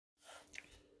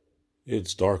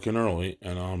It's dark and early,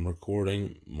 and I'm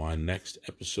recording my next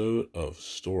episode of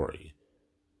Story.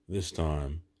 This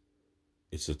time,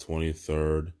 it's the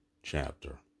 23rd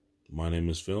chapter. My name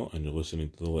is Phil, and you're listening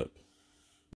to The Lip.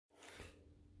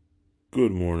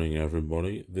 Good morning,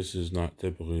 everybody. This is not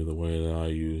typically the way that I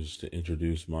use to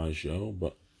introduce my show,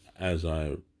 but as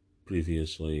I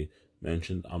previously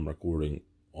mentioned, I'm recording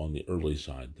on the early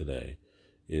side today.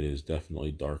 It is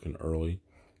definitely dark and early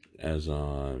as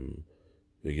I'm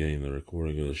beginning the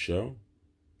recording of the show.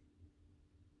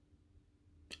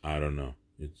 I don't know.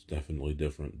 It's definitely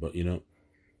different, but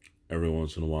every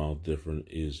once in a while, different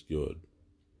is good.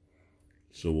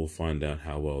 So we'll find out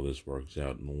how well this works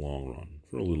out in the long run,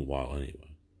 for a little while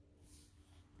anyway.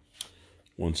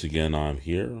 Once again, I'm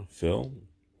here, Phil,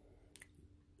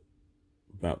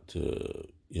 about to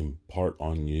impart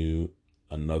on you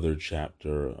another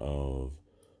chapter of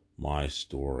my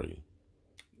story.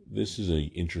 This is an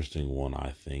interesting one, I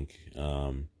think.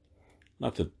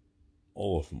 Not that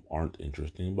all of them aren't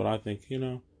interesting, but I think,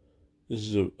 this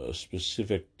is a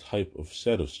specific type of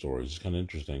set of stories. It's kind of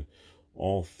interesting.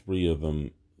 All three of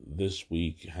them this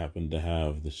week happen to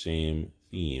have the same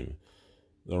theme.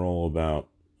 They're all about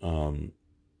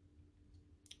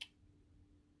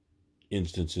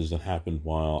instances that happened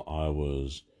while I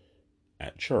was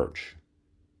at church.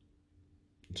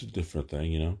 It's a different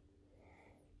thing.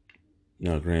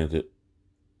 Now, granted,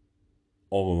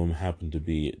 all of them happen to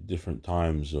be at different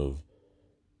times of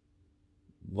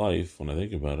life. When I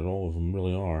think about it, all of them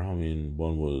really are. I mean,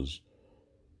 one was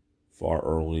far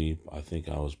early. I think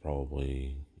I was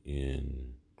probably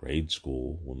in grade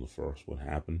school when the first one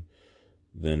happened.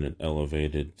 Then it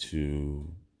elevated to,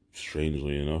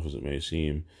 strangely enough as it may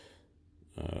seem,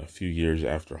 a few years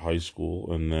after high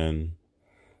school, and then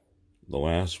the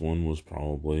last one was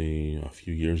probably a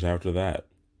few years after that.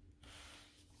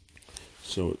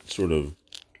 So it sort of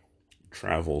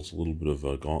travels a little bit of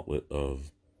a gauntlet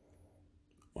of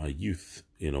my youth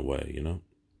in a way.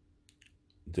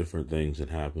 Different things that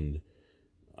happened,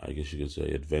 I guess you could say,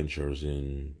 adventures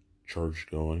in church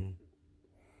going,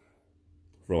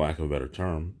 for lack of a better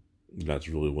term. That's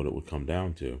really what it would come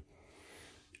down to.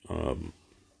 Um,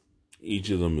 each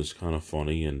of them is kind of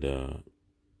funny, and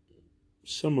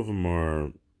some of them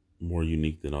are more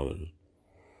unique than others.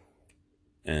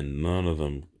 And none of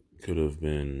them could have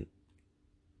been,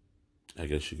 I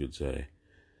guess you could say,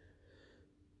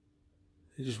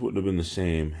 it just wouldn't have been the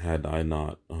same had I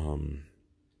not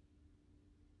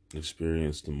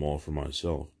experienced them all for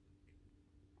myself.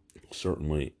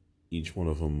 Certainly, each one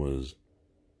of them was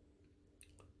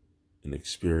an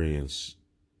experience,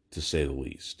 to say the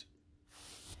least.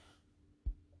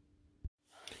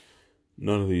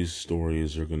 None of these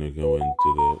stories are going to go into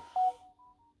the...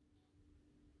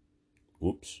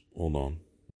 Whoops, hold on.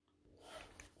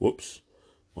 Whoops,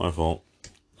 my fault.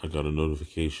 I got a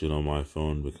notification on my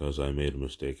phone because I made a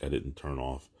mistake. I didn't turn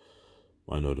off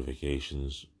my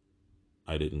notifications.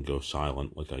 I didn't go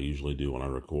silent like I usually do when I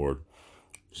record.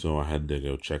 So I had to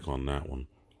go check on that one.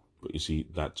 But you see,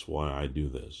 that's why I do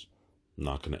this. I'm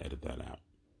not going to edit that out.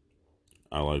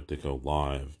 I like to go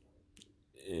live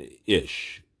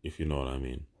ish, if you know what I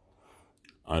mean.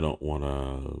 I don't want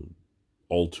to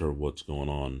alter what's going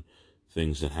on.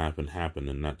 Things that happen,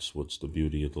 and that's what's the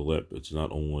beauty of the lip. It's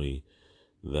not only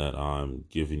that I'm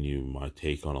giving you my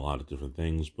take on a lot of different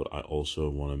things, but I also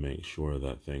want to make sure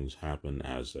that things happen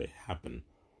as they happen.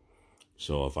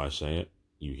 So if I say it,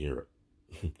 you hear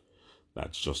it.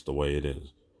 That's just the way it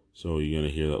is. So you're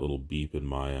going to hear that little beep in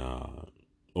my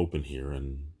open here,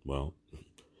 and, well,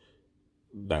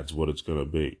 that's what it's going to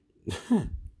be.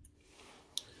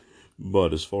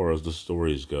 But as far as the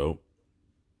stories go,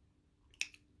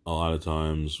 a lot of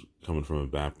times, coming from a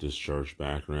Baptist church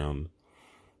background,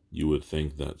 you would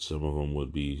think that some of them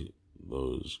would be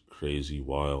those crazy,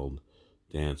 wild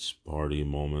dance party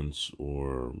moments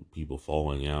or people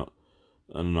falling out.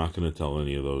 I'm not going to tell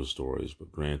any of those stories,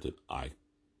 but granted, I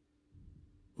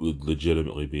would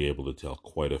legitimately be able to tell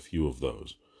quite a few of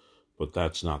those. But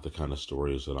that's not the kind of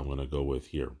stories that I'm going to go with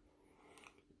here.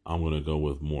 I'm going to go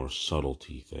with more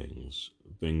subtlety things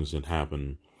that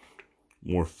happen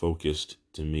more focused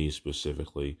to me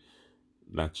specifically.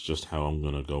 That's just how I'm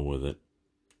going to go with it.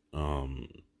 Um,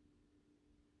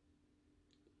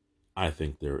 I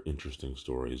think they're interesting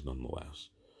stories nonetheless.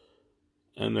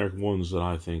 And they're ones that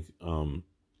I think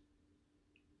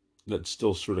that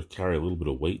still sort of carry a little bit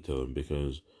of weight to them,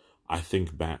 because I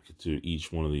think back to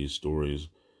each one of these stories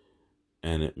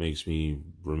and it makes me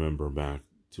remember back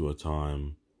to a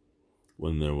time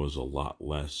when there was a lot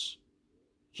less,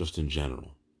 just in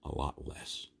general, a lot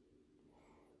less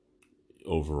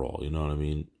overall, you know what I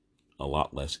mean? a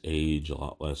lot less age, a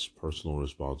lot less personal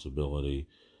responsibility.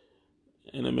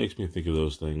 And it makes me think of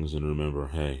those things and remember,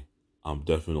 hey, I'm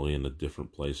definitely in a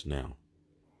different place now.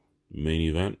 Main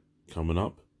event coming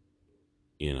up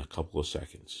in a couple of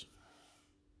seconds.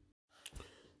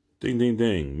 Ding, ding,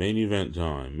 ding. Main event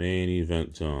time. Main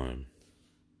event time.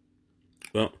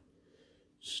 Well,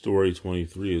 story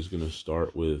 23 is going to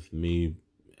start with me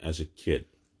as a kid.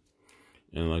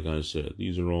 And like I said,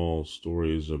 these are all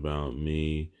stories about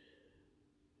me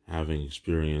having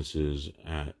experiences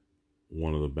at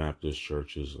one of the Baptist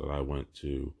churches that I went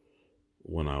to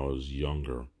when I was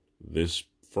younger. This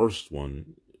first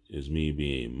one is me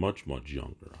being much, much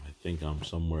younger. I think I'm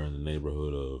somewhere in the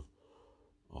neighborhood of,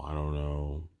 I don't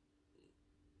know,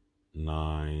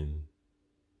 9,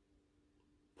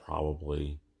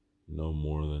 probably no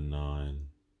more than 9,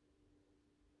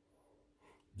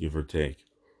 give or take.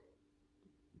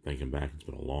 Thinking back, it's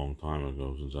been a long time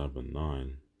ago since I've been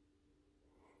 9.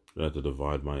 I had to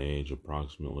divide my age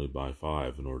approximately by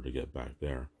 5 in order to get back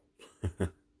there.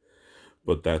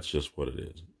 But that's just what it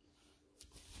is.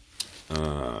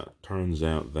 Turns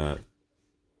out that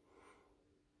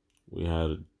we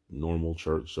had a normal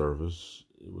church service.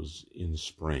 It was in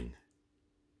spring,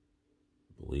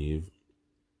 I believe.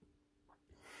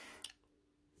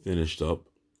 Finished up,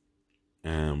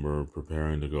 and we're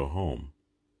preparing to go home.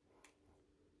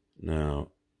 Now,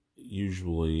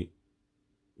 usually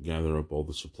gather up all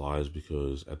the supplies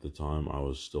because at the time I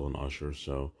was still an usher,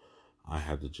 so I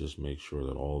had to just make sure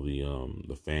that all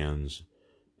the fans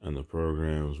and the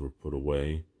programs were put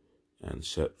away and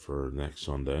set for next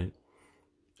Sunday.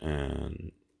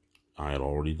 And I had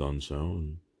already done so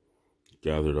and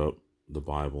gathered up the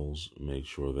Bibles, make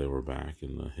sure they were back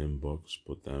in the hymn books,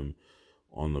 put them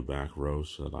on the back row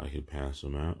so that I could pass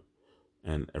them out,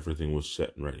 and everything was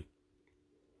set and ready.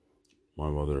 My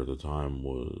mother at the time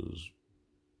was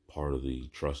part of the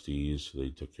trustees, so they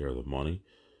took care of the money,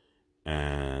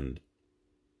 and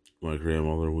my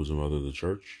grandmother, who was the mother of the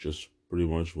church, just pretty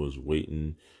much was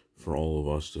waiting for all of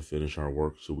us to finish our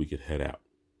work so we could head out.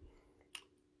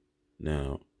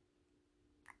 Now,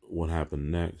 what happened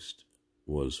next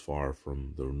was far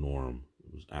from the norm.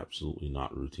 It was absolutely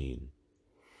not routine.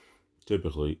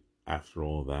 Typically, after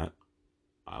all that,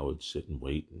 I would sit and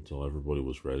wait until everybody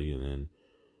was ready, and then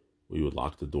we would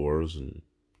lock the doors and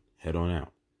head on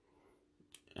out.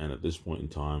 And at this point in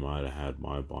time, I'd had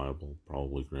my Bible,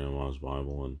 probably Grandma's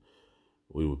Bible, and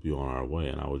we would be on our way,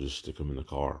 and I would just stick them in the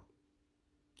car.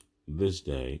 This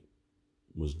day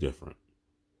was different.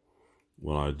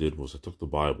 What I did was I took the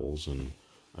Bibles and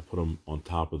I put them on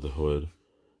top of the hood,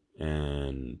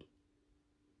 and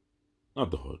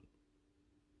not the hood,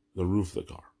 the roof of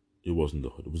the car. It wasn't the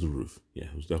hood, it was the roof. Yeah,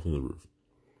 it was definitely the roof.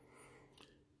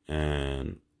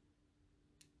 And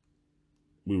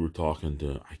we were talking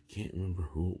to, I can't remember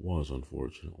who it was,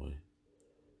 unfortunately,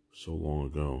 so long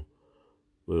ago,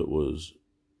 but it was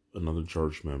another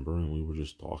church member, and we were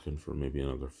just talking for maybe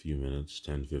another few minutes,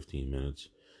 10, 15 minutes,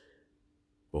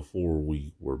 before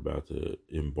we were about to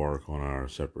embark on our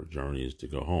separate journeys to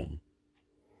go home.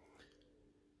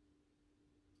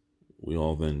 We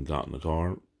all then got in the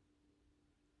car,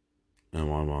 and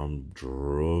my mom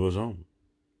drove us home.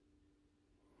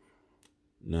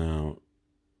 Now,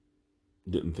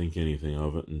 didn't think anything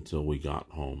of it until we got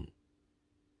home,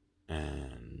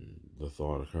 and the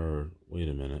thought occurred, wait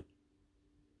a minute,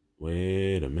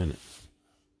 where's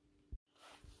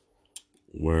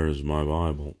my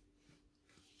Bible?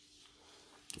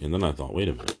 And then I thought, wait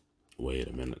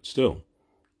a minute, still,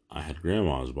 I had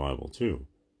Grandma's Bible too.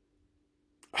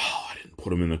 Oh, I didn't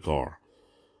put them in the car.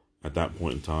 At that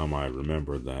point in time, I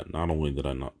remembered that not only did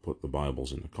I not put the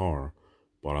Bibles in the car,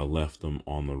 but I left them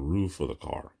on the roof of the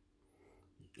car.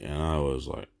 And I was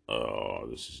like, oh,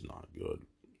 this is not good.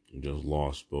 Just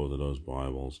lost both of those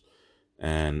Bibles.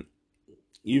 And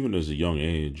even as a young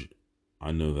age,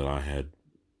 I know that I had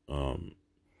a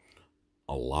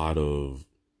lot of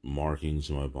markings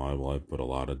in my Bible. I put a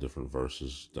lot of different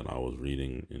verses that I was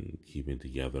reading and keeping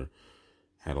together.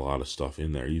 Had a lot of stuff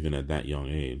in there. Even at that young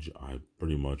age, I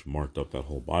pretty much marked up that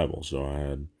whole Bible. So I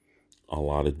had a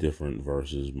lot of different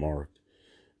verses marked.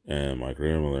 And my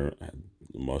grandmother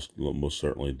most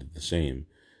certainly did the same.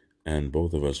 And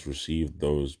both of us received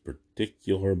those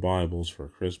particular Bibles for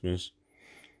Christmas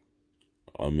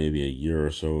maybe a year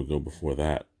or so ago before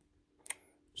that.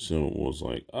 So it was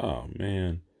like, oh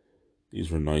man,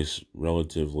 these were nice,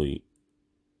 relatively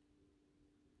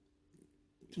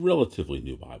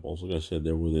new Bibles. Like I said,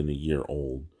 they're within a year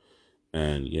old.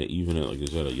 And yet, even at, like I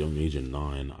said, a young age of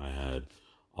 9, I had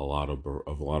a lot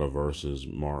of verses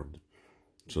marked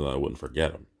so that I wouldn't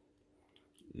forget them.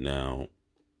 Now,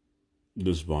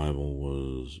 This Bible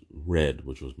was red,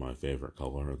 which was my favorite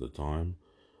color at the time.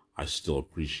 I still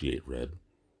appreciate red.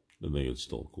 I think it's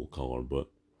still a cool color, but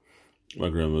my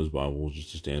grandma's Bible was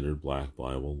just a standard black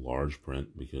Bible, large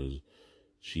print, because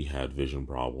she had vision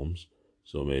problems,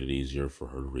 so it made it easier for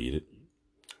her to read it.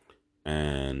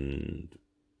 And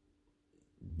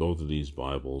both of these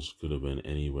Bibles could have been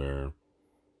anywhere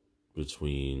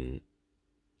between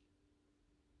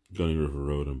Gunning River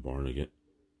Road and Barnegat.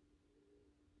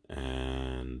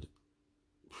 And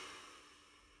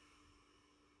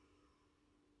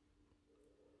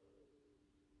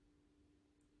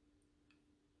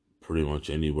pretty much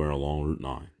anywhere along Route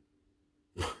 9.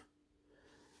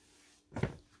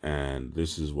 And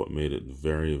this is what made it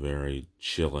very, very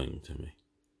chilling to me.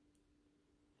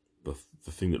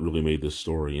 The thing that really made this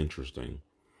story interesting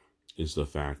is the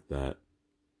fact that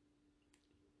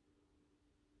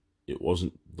it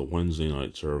wasn't the Wednesday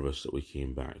night service that we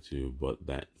came back to, but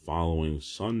that following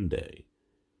Sunday,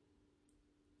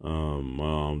 my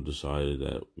mom decided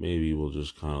that maybe we'll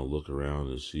just kind of look around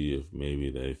and see if maybe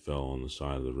they fell on the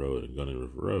side of the road in Gunning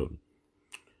River Road.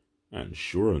 And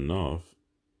sure enough,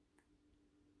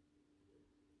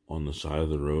 on the side of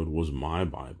the road was my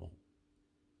Bible.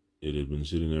 It had been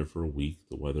sitting there for a week.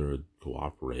 The weather had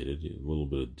cooperated. A little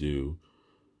bit of dew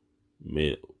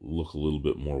made it look a little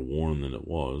bit more worn than it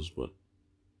was, but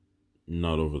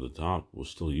not over the top. It was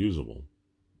still usable.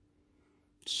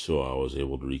 So I was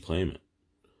able to reclaim it.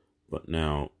 But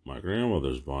now my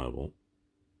grandmother's Bible,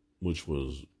 which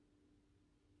was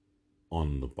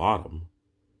on the bottom,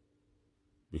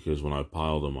 because when I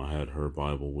piled them, I had her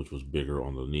Bible, which was bigger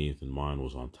underneath, and mine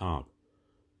was on top.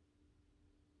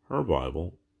 Her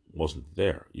Bible wasn't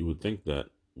there. You would think that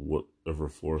whatever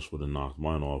force would have knocked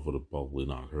mine off would have probably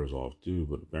knocked hers off too,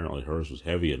 but apparently hers was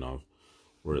heavy enough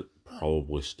where it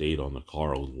probably stayed on the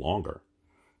car a little longer.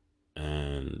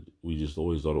 And we just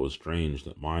always thought it was strange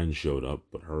that mine showed up,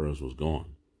 but hers was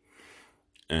gone.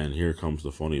 And here comes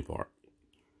the funny part.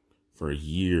 For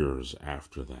years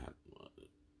after that,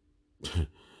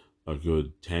 a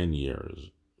good 10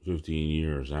 years, 15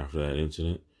 years after that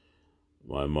incident,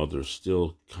 my mother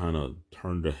still kind of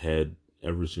turned her head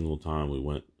every single time we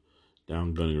went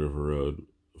down Gunning River Road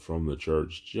from the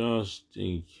church, just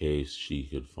in case she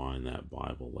could find that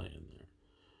Bible laying there.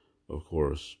 Of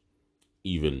course,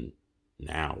 even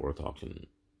now, we're talking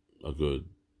a good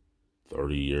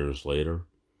 30 years later,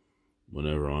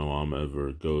 whenever my mom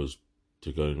ever goes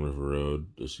to Gunning River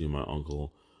Road to see my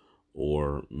uncle,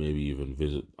 or maybe even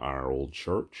visit our old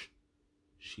church,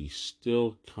 she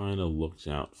still kind of looks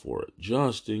out for it,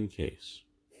 just in case.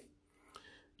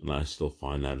 And I still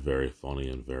find that very funny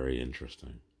and very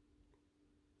interesting.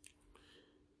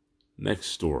 Next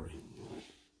story.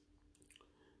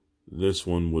 This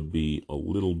one would be a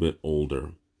little bit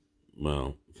older.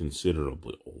 Well,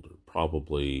 considerably older.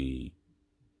 Probably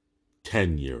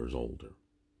 10 years older.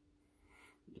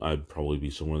 I'd probably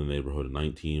be somewhere in the neighborhood of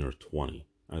 19 or 20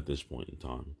 at this point in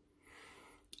time.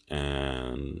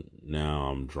 And now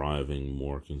I'm driving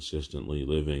more consistently,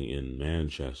 living in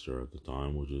Manchester at the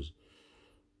time, which is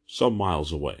some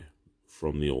miles away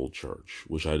from the old church,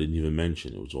 which I didn't even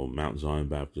mention. It was old Mount Zion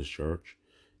Baptist Church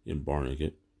in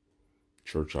Barnegat,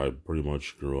 church I pretty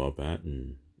much grew up at,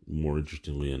 and more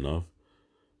interestingly enough,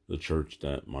 the church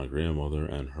that my grandmother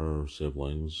and her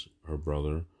siblings, her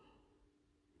brothers,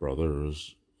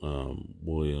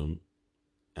 William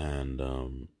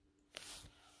and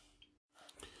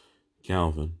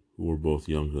Calvin, who were both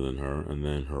younger than her, and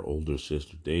then her older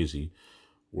sister Daisy,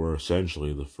 were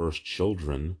essentially the first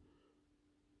children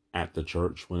at the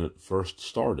church when it first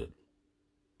started.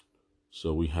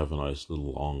 So we have a nice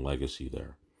little long legacy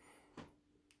there.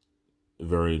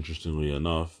 Very interestingly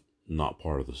enough, not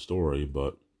part of the story,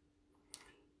 but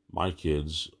my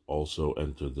kids also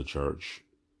entered the church,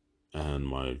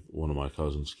 and one of my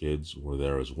cousin's kids were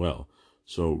there as well.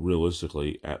 So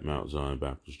realistically, at Mount Zion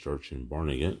Baptist Church in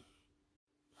Barnegat,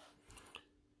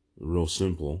 real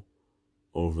simple,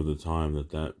 over the time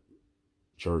that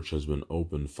church has been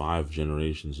open, 5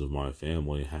 generations of my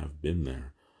family have been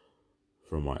there.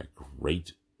 From my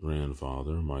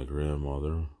great-grandfather, my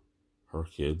grandmother, her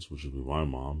kids, which would be my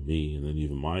mom, me, and then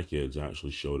even my kids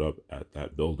actually showed up at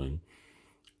that building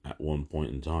at one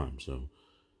point in time. So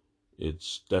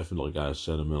it's definitely got a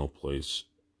sentimental place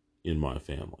in my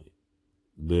family.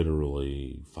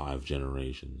 Literally 5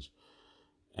 generations.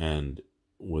 And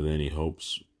with any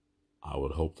hopes, I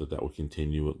would hope that would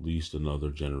continue at least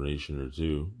another generation or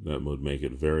two. That would make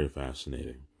it very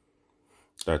fascinating.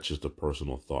 That's just a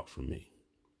personal thought from me.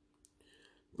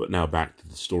 But now back to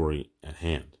the story at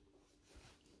hand.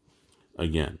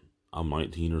 Again, I'm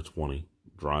 19 or 20,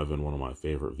 driving one of my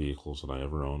favorite vehicles that I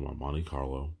ever owned, my Monte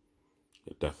Carlo.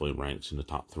 It definitely ranks in the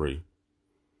top three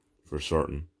for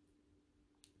certain.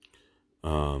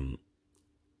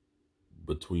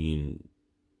 Between,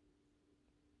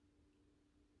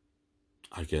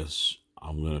 I guess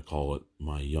I'm going to call it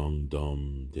my young,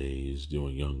 dumb days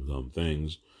doing young, dumb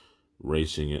things,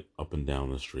 racing it up and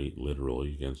down the street,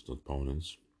 literally, against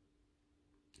opponents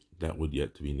that would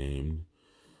yet to be named.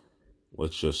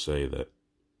 Let's just say that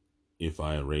if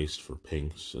I raced for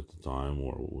Pinks at the time,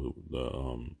 or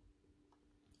the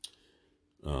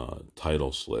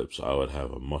title slips, I would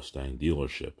have a Mustang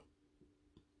dealership.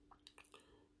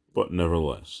 But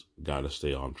nevertheless, got to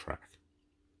stay on track.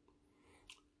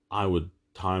 I would,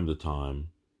 time to time,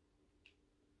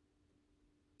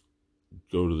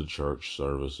 go to the church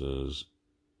services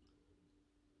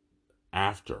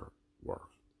after work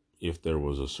if there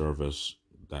was a service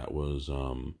that was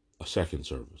a second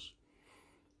service,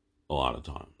 a lot of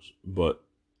times, but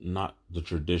not the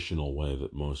traditional way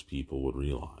that most people would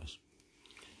realize.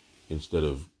 Instead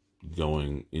of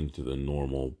going into the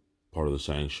normal part of the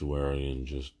sanctuary and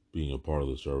just being a part of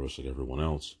the service like everyone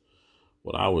else,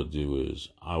 what I would do is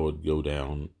I would go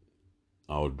down,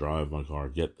 I would drive my car,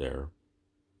 get there,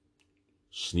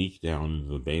 sneak down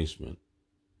into the basement,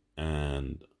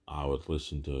 and I would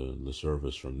listen to the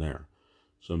service from there.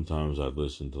 Sometimes I'd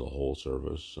listen to the whole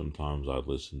service. Sometimes I'd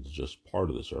listen to just part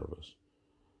of the service.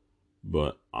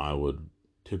 But I would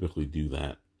typically do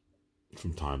that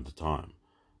from time to time.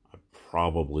 I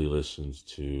probably listened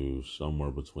to somewhere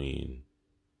between,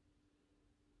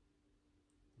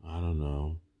 I don't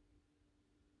know,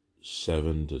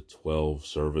 7 to 12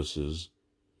 services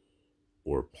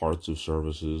or parts of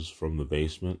services from the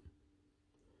basement,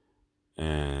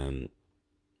 and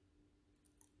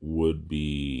would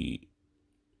be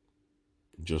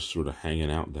just sort of hanging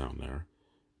out down there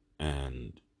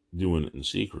and doing it in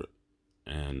secret.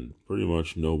 And pretty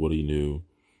much nobody knew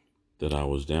that I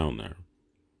was down there.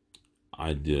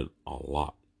 I did a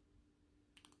lot.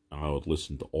 I would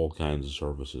listen to all kinds of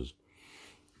services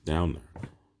down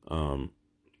there.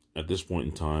 At this point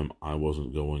in time, I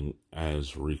wasn't going as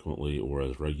frequently or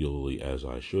as regularly as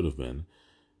I should have been.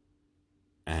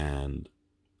 And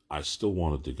I still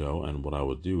wanted to go. And what I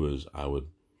would do is I would,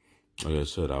 like I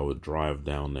said, I would drive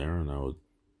down there and I would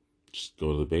just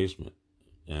go to the basement.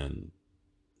 And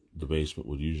the basement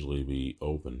would usually be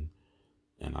open.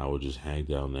 And I would just hang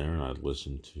down there and I'd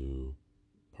listen to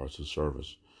parts of the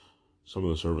service. Some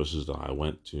of the services that I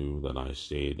went to, that I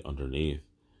stayed underneath,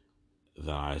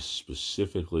 that I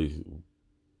specifically,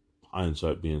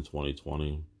 hindsight being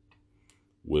 2020,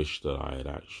 wish that I had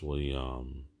actually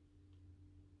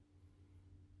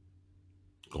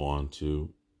gone to,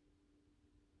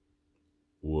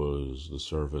 was the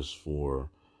service for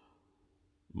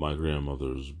my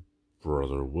grandmother's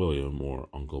brother William, or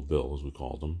Uncle Bill as we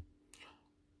called him.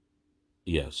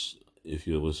 Yes, if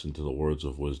you listen to the Words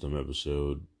of Wisdom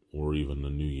episode, or even the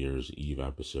New Year's Eve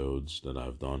episodes that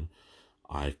I've done,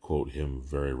 I quote him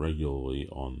very regularly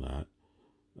on that,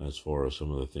 as far as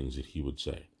some of the things that he would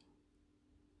say.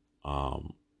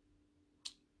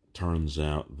 Turns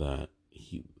out that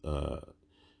he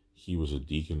was a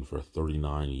deacon for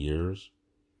 39 years,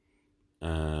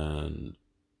 and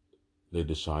they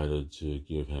decided to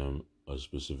give him a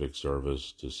specific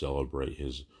service to celebrate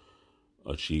his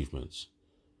achievements.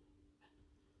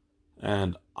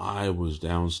 And I was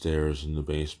downstairs in the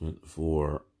basement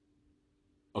for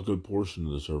a good portion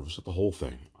of the service, not the whole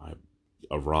thing. I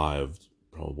arrived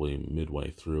probably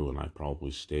midway through, and I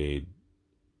probably stayed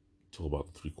till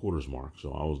about the 3/4 mark.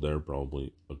 So I was there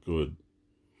probably a good,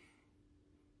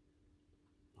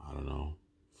 I don't know,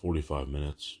 45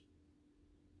 minutes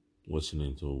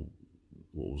listening to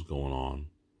what was going on.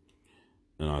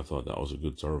 And I thought that was a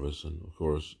good service. And of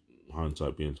course,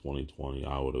 hindsight being 2020,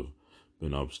 I would have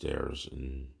been upstairs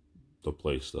in the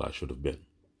place that I should have been.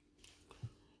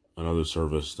 Another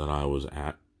service that I was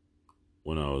at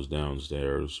when I was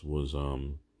downstairs was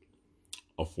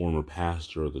a former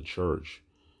pastor of the church,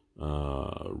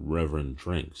 Reverend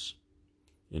Drinks.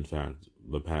 In fact,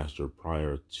 the pastor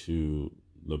prior to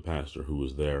the pastor who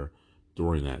was there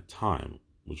during that time,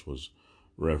 which was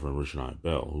Reverend Richard I.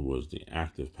 Bell, who was the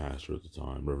active pastor at the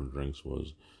time. Reverend Drinks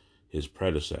was his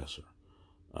predecessor.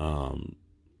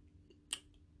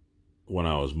 When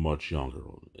I was much younger,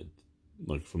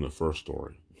 like from the first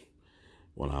story,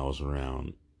 when I was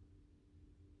around,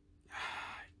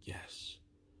 yes,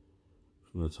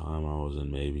 from the time I was in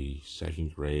maybe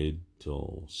second grade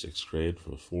till sixth grade,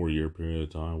 for a 4-year period of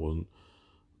time. It wasn't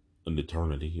an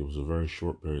eternity. It was a very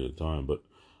short period of time, but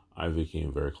I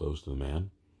became very close to the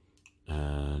man.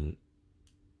 And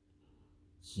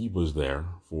he was there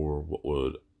for what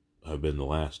would have been the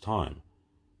last time.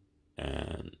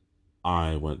 And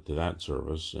I went to that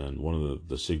service, and one of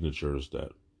the signatures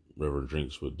that Reverend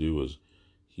Drinks would do is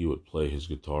he would play his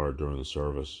guitar during the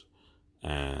service.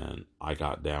 And I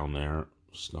got down there,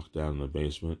 snuck down in the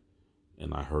basement,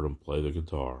 and I heard him play the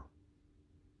guitar.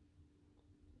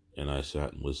 And I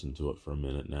sat and listened to it for a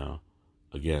minute now.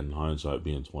 Again, hindsight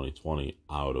being 2020,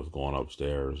 I would have gone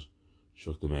upstairs,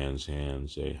 shook the man's hand,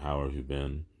 say, "How have you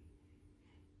been?"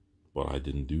 But I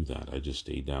didn't do that. I just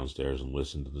stayed downstairs and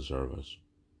listened to the service.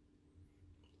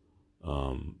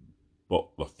 But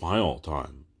the final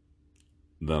time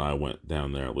that I went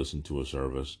down there and listened to a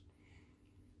service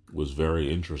was very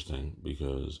interesting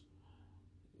because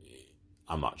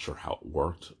I'm not sure how it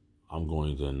worked. I'm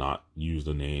going to not use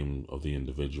the name of the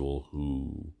individual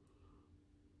who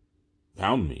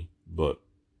found me, but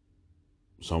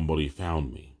somebody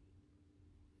found me.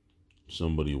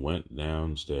 Somebody went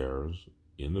downstairs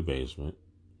in the basement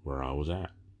where I was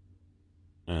at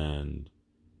and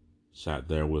sat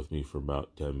there with me for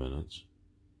about 10 minutes.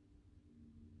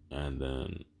 And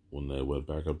then when they went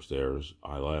back upstairs,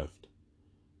 I left.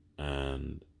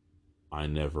 And I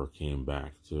never came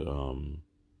back to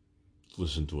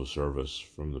listen to a service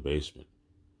from the basement.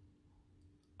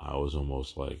 I was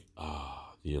almost like,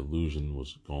 the illusion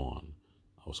was gone.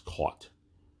 I was caught.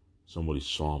 Somebody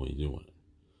saw me doing it.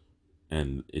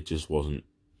 And it just wasn't,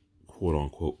 quote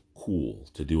unquote, cool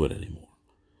to do it anymore.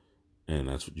 And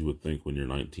that's what you would think when you're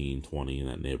 19, 20 in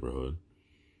that neighborhood.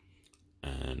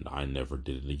 And I never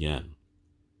did it again.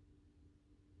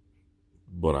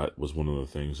 But it was one of the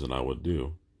things that I would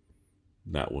do.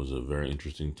 That was a very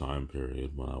interesting time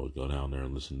period when I would go down there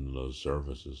and listen to those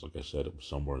services. Like I said, it was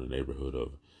somewhere in the neighborhood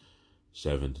of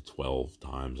 7 to 12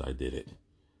 times I did it.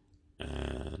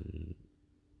 And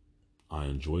I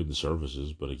enjoyed the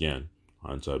services, but again,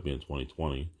 hindsight being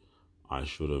 2020, I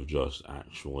should have just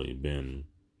actually been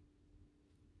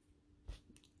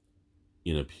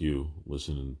in a pew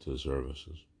listening to the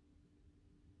services.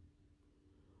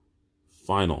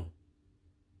 Final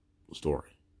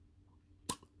story.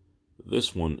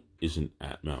 This one isn't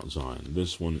at Mount Zion.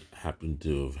 This one happened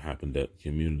to have happened at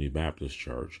Community Baptist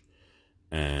Church.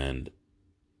 And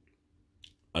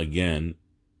again,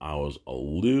 I was a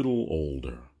little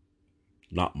older.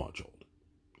 Not much older.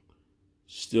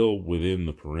 Still within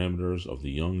the parameters of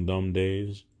the young dumb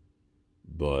days,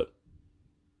 but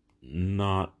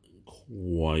not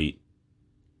quite.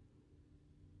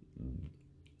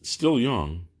 Still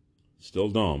young, still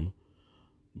dumb,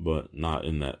 but not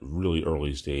in that really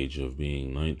early stage of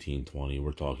being 19, 20.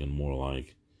 We're talking more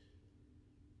like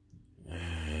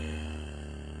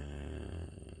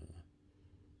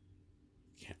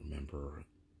can't remember,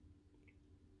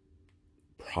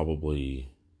 probably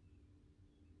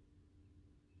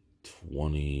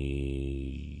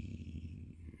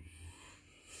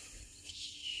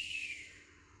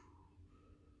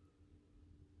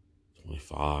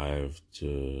 25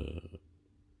 to,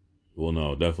 well,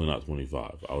 no, definitely not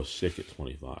 25. I was sick at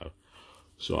 25.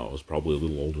 So I was probably a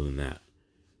little older than that.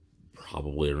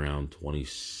 Probably around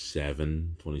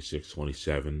 27, 26,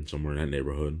 27, somewhere in that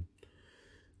neighborhood.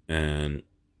 And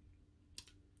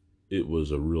it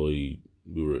was we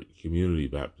were at Community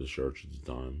Baptist Church at the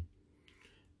time.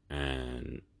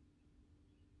 And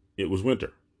it was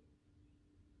winter.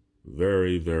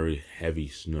 Very, very heavy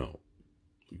snow.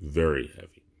 Very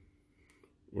heavy.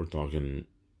 We're talking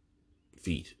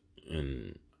feet.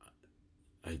 And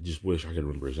I just wish I could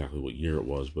remember exactly what year it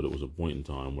was, but it was a point in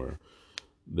time where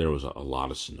there was a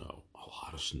lot of snow. A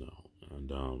lot of snow.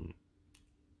 And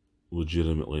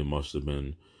legitimately must have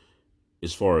been,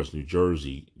 as far as New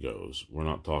Jersey goes, we're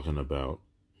not talking about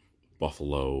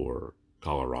Buffalo or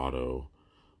Colorado,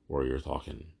 where you're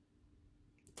talking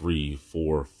 3,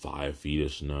 4, 5 feet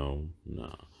of snow.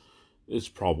 No. It's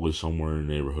probably somewhere in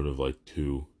the neighborhood of like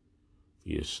 2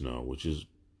 feet of snow, which is,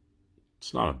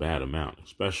 it's not a bad amount,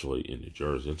 especially in New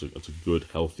Jersey. It's a good,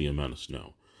 healthy amount of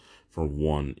snow for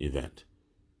one event.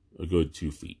 A good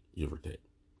 2 feet, give or take.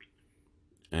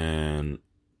 And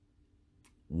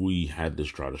we had to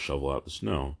try to shovel out the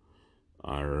snow.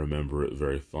 I remember it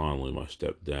very fondly. My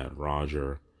stepdad,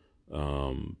 Roger,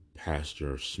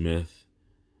 Pastor Smith,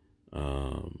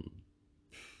 a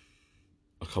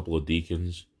couple of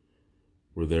deacons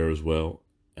were there as well,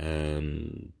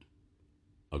 and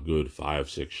a good 5,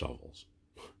 6 shovels.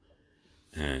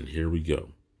 And here we go.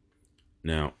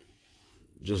 Now,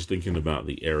 just thinking about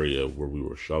the area where we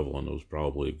were shoveling, it was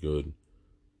probably a good,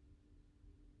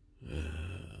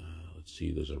 let's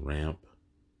see, there's a ramp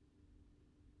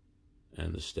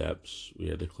and the steps we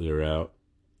had to clear out,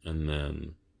 and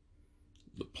then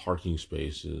the parking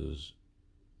spaces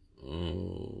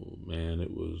Oh man,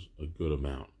 it was a good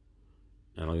amount.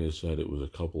 And like I said, it was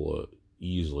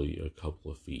easily a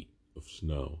couple of feet of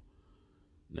snow.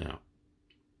 Now,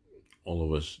 all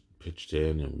of us pitched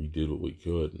in and we did what we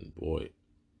could, and boy,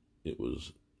 it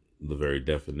was the very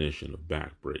definition of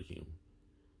backbreaking.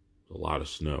 A lot of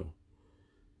snow.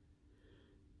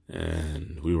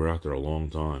 And we were out there a long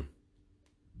time.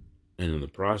 And in the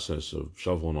process of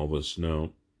shoveling all this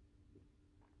snow,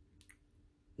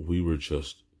 we were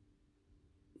just,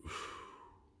 we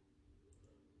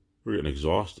were getting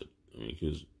exhausted. I mean,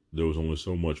 because there was only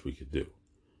so much we could do.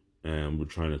 And we're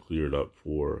trying to clear it up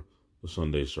for the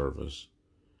Sunday service.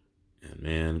 And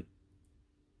man,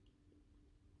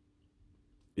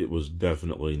 it was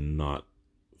definitely not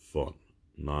fun,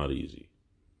 not easy.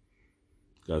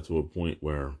 Got to a point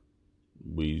where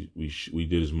we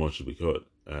did as much as we could,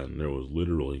 and there was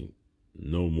literally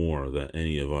no more that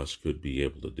any of us could be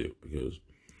able to do, because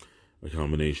a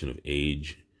combination of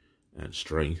age and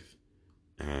strength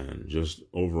and just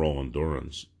overall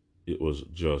endurance, it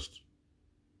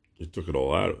took it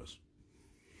all out of us.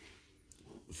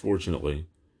 Fortunately,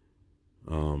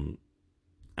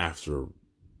 after a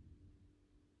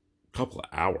couple of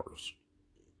hours,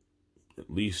 at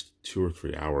least 2 or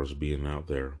 3 hours of being out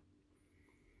there,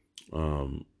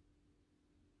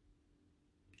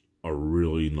 a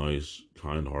really nice,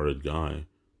 kind-hearted guy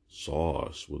saw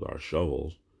us with our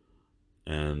shovels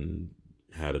and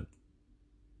had a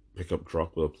pickup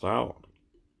truck with a plow on it.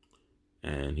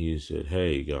 And he said,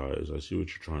 "Hey guys, I see what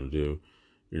you're trying to do.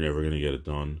 You're never going to get it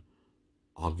done.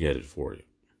 I'll get it for you."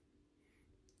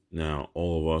 Now,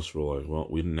 all of us were like, well,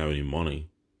 we didn't have any money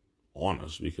on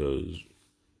us because,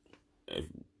 I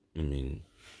mean,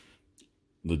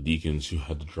 the deacons who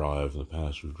had to drive and the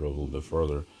pastors who drove a little bit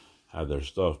further had their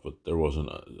stuff, but there wasn't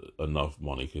enough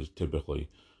money, because typically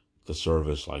the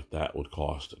service like that would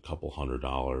cost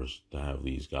 $200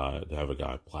 to have a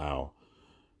guy plow.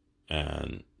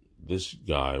 And this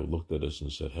guy looked at us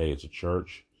and said, "Hey, it's a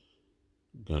church.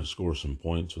 I'm gonna score some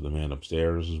points with the man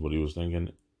upstairs," is what he was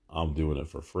thinking. "I'm doing it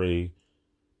for free."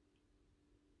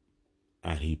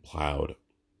 And he plowed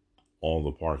all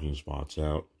the parking spots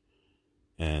out.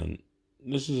 And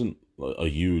this isn't a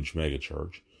huge mega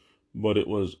church, but it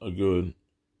was a good,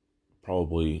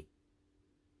 probably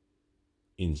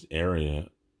in area,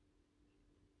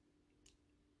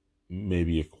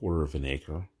 maybe a quarter of an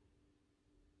acre, a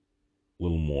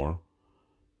little more.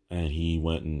 And he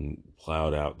went and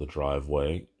plowed out the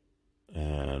driveway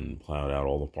and plowed out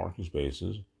all the parking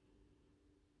spaces.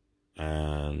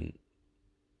 And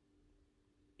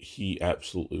he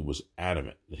absolutely was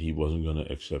adamant that he wasn't going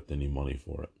to accept any money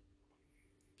for it.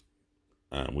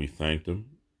 And we thanked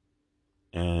him,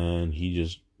 and he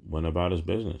just went about his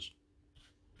business,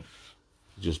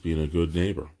 just being a good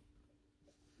neighbor,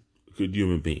 a good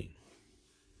human being.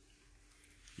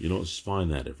 You don't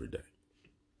find that every day.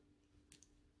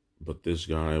 But this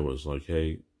guy was like,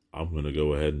 "Hey, I'm going to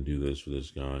go ahead and do this for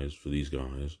these guys, for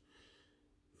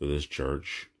this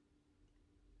church."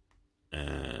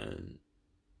 And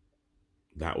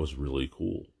that was really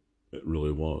cool. It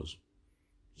really was.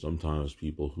 Sometimes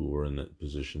people who were in that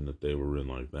position that they were in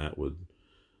like that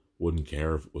wouldn't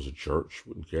care if it was a church,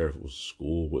 wouldn't care if it was a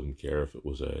school, wouldn't care if it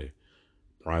was a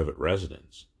private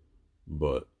residence,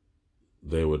 but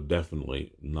they would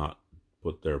definitely not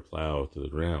put their plow to the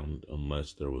ground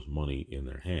unless there was money in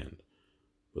their hand.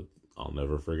 But I'll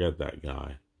never forget that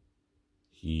guy.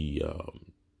 He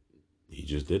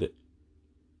just did it.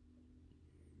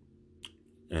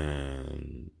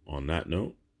 And on that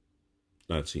note,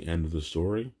 that's the end of the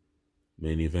story.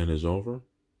 Main event is over.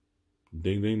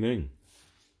 Ding, ding, ding.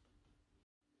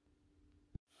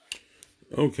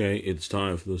 Okay, it's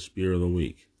time for the Spear of the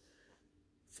Week.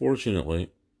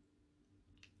 Fortunately,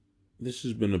 this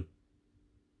has been a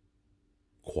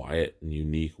quiet and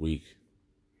unique week.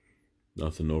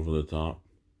 Nothing over the top.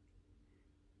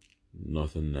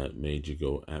 Nothing that made you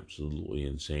go absolutely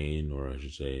insane, or I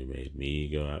should say made me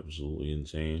go absolutely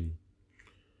insane.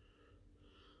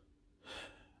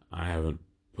 I haven't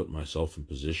put myself in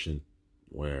position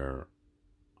where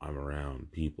I'm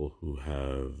around people who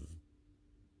have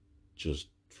just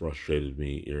frustrated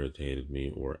me, irritated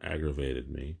me, or aggravated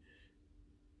me.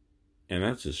 And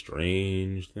that's a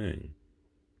strange thing.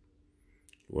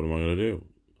 What am I going to do?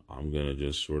 I'm going to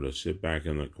just sort of sit back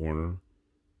in the corner,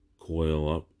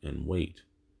 coil up, and wait.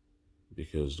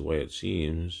 Because the way it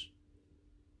seems,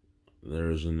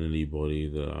 there isn't anybody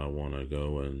that I want to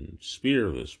go and spear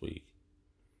this week.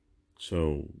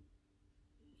 So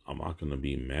I'm not going to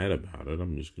be mad about it.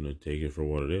 I'm just going to take it for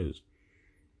what it is.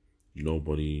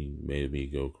 Nobody made me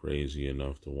go crazy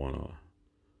enough to want to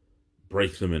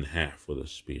break them in half with a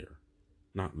spear.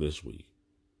 Not this week.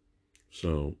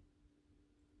 So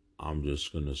I'm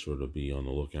just going to sort of be on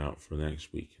the lookout for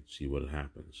next week and see what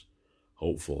happens.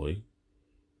 Hopefully,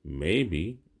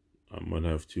 maybe I might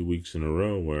have 2 weeks in a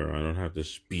row where I don't have to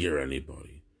spear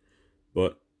anybody.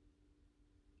 But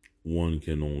one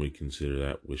can only consider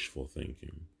that wishful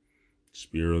thinking.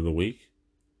 Spear of the week?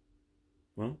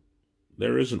 Well,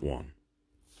 there isn't one.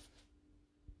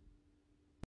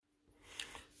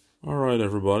 All right,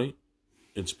 everybody.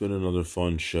 It's been another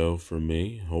fun show for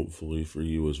me, hopefully for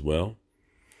you as well.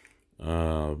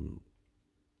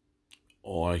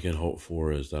 All I can hope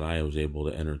for is that I was able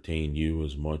to entertain you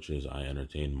as much as I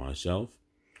entertained myself,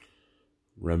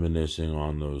 reminiscing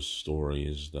on those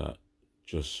stories that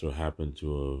just so happen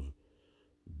to have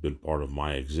been part of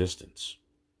my existence.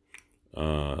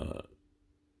 You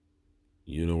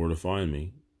know where to find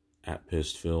me, at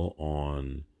PissedPhil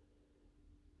on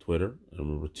Twitter. And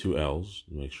remember, 2 L's,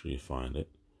 make sure you find it.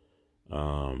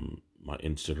 My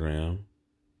Instagram,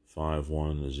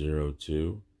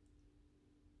 5102.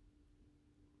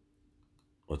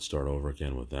 Let's start over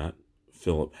again with that.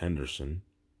 Philip Henderson,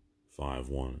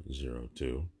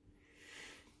 5102.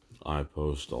 I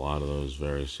post a lot of those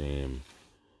very same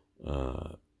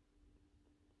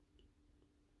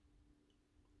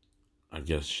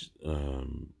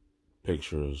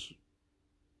pictures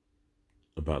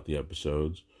about the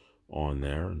episodes on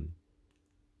there, and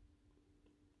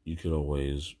you could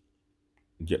always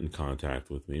get in contact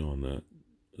with me on that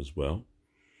as well.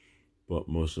 But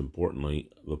most importantly,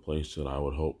 the place that I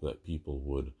would hope that people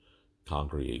would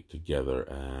congregate together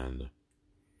and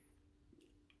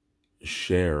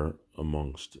share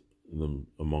amongst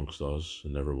us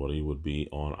and everybody would be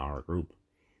on our group,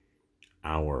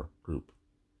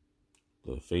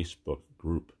 the Facebook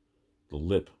group, the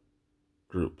LIP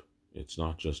group. It's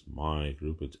not just my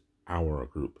group, it's our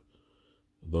group.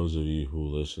 Those of you who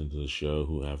listen to the show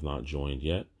who have not joined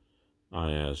yet,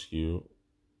 I ask you,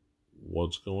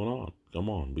 what's going on? Come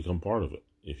on, become part of it.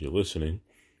 If you're listening,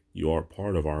 you are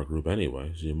part of our group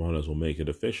anyway, so you might as well make it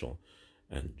official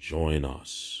and join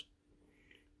us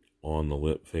on the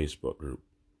LIP Facebook group.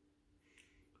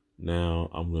 Now,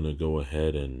 I'm going to go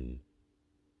ahead and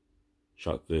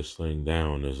shut this thing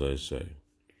down, as I say,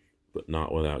 but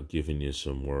not without giving you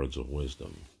some words of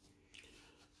wisdom.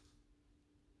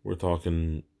 We're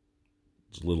talking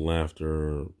a little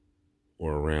after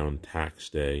or around tax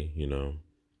day,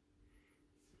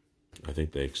 I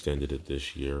think they extended it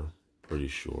this year, pretty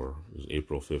sure. It was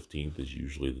April 15th is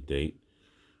usually the date.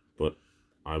 But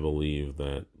I believe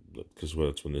that, because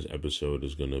that's when this episode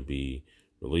is going to be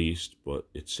released, but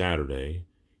it's Saturday,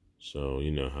 so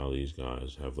you know how these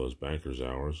guys have those banker's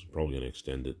hours. Probably going to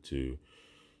extend it to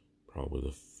probably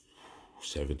the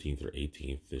 17th or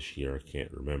 18th this year. I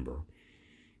can't remember.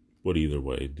 But either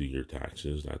way, do your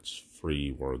taxes. That's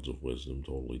free words of wisdom,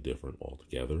 totally different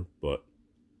altogether. But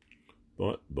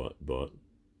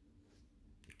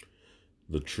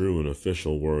the true and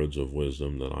official words of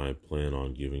wisdom that I plan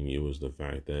on giving you is the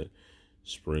fact that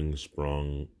spring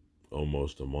sprung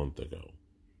almost a month ago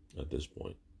at this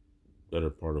point.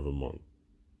 Better part of a month.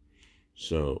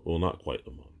 So, well, not quite a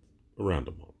month. Around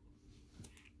a month.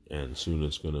 And soon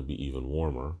it's going to be even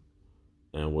warmer.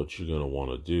 And what you're going to want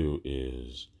to do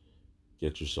is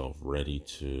get yourself ready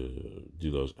to do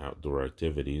those outdoor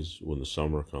activities when the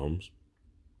summer comes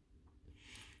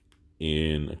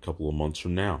in a couple of months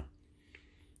from now.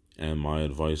 And my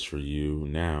advice for you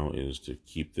now is to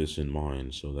keep this in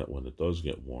mind so that when it does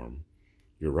get warm,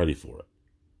 you're ready for it.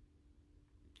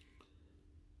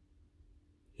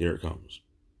 Here it comes.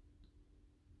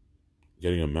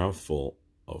 Getting a mouthful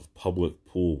of public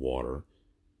pool water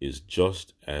is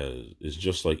just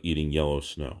like eating yellow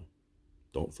snow.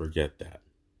 Don't forget that.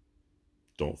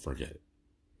 Don't forget it.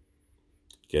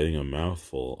 Getting a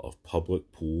mouthful of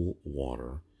public pool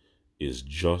water is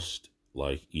just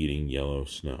like eating yellow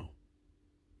snow.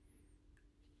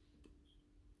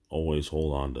 Always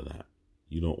hold on to that.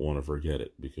 You don't want to forget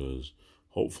it, because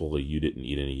hopefully you didn't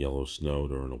eat any yellow snow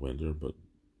during the winter, but,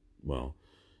 well,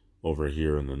 over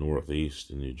here in the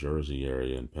Northeast, in New Jersey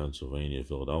area, in Pennsylvania,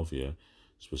 Philadelphia,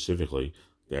 specifically,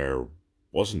 there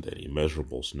wasn't any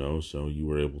measurable snow, so you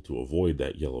were able to avoid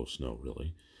that yellow snow,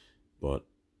 really. But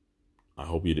I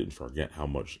hope you didn't forget how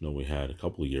much snow we had a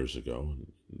couple of years ago, and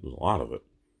there was a lot of it.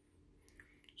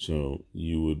 So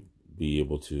you would be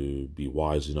able to be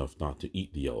wise enough not to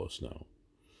eat the yellow snow.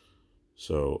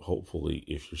 So hopefully,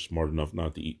 if you're smart enough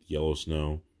not to eat the yellow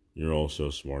snow, you're also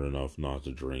smart enough not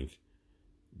to drink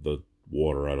the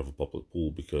water out of a public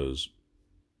pool, because,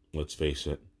 let's face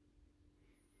it,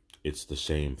 it's the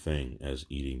same thing as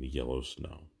eating the yellow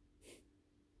snow.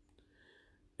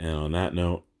 And on that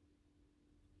note,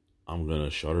 I'm going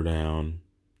to shut her down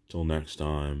till next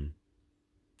time.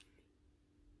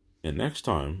 And next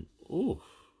time, oh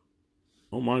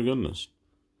my goodness.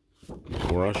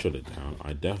 Before I shut it down,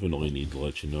 I definitely need to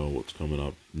let you know what's coming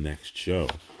up next show.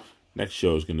 Next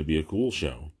show is going to be a cool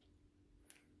show.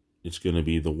 It's going to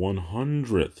be the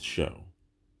 100th show.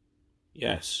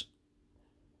 Yes.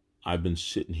 I've been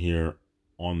sitting here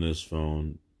on this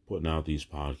phone putting out these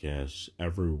podcasts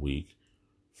every week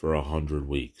for 100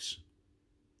 weeks.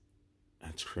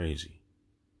 That's crazy.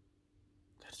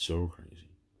 That's so crazy.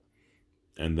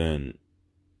 And then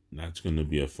that's going to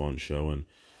be a fun show.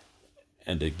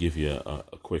 And to give you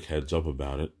a quick heads up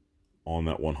about it, on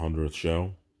that 100th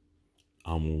show,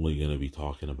 I'm only going to be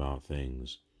talking about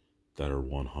things that are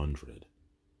 100.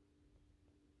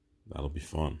 That'll be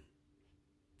fun.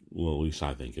 Well, at least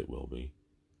I think it will be.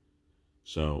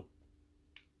 So,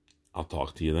 I'll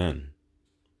talk to you then.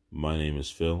 My name is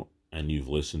Phil, and you've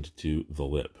listened to The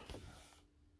Lip.